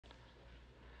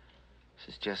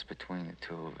This is just between the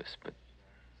two of us, but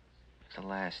for the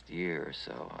last year or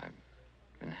so, I've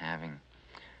been having,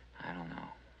 I don't know,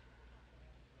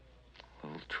 a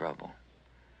little trouble.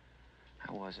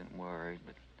 I wasn't worried,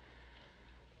 but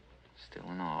still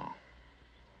in awe.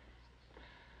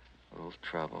 A little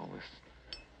trouble with,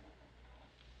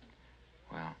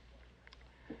 well,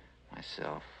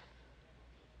 myself.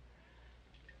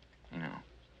 You know,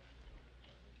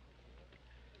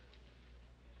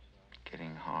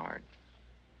 getting hard.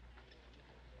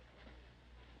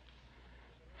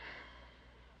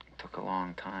 It took a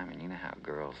long time, and you know how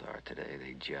girls are today.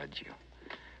 They judge you.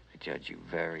 They judge you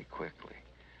very quickly.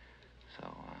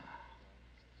 So,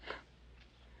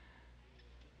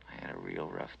 I had a real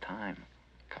rough time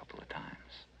a couple of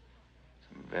times.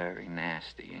 Some very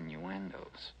nasty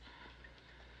innuendos.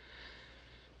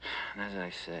 And as I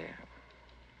say,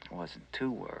 I wasn't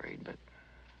too worried, but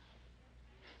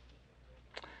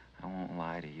I won't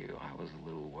lie to you, I was a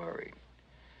little worried.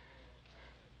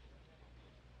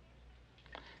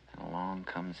 And along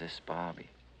comes this Bobby.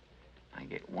 I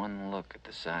get one look at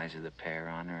the size of the pear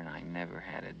on her, and I never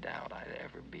had a doubt I'd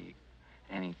ever be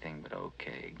anything but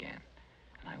okay again.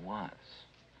 And I was.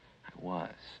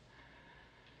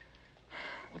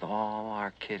 With all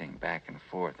our kidding back and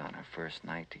forth on our first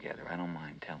night together, I don't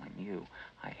mind telling you,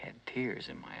 I had tears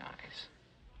in my eyes.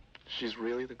 She's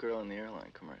really the girl in the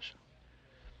airline commercial.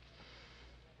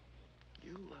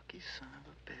 You lucky son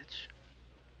of a bitch.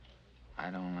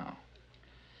 I don't know.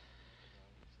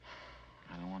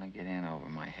 I don't want to get in over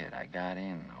my head. I got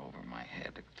in over my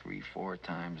head 3-4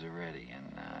 times already,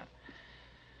 and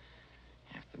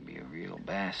you have to be a real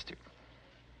bastard.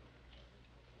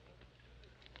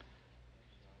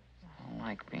 I don't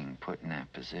like being put in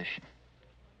that position.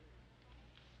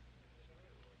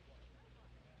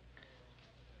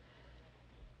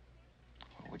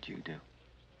 What would you do?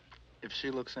 If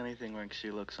she looks anything like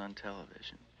she looks on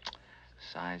television.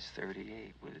 Size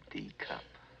 38 with a D cup.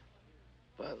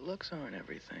 But looks aren't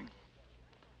everything.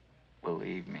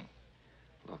 Believe me,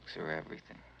 looks are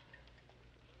everything.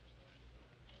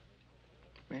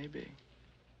 Maybe.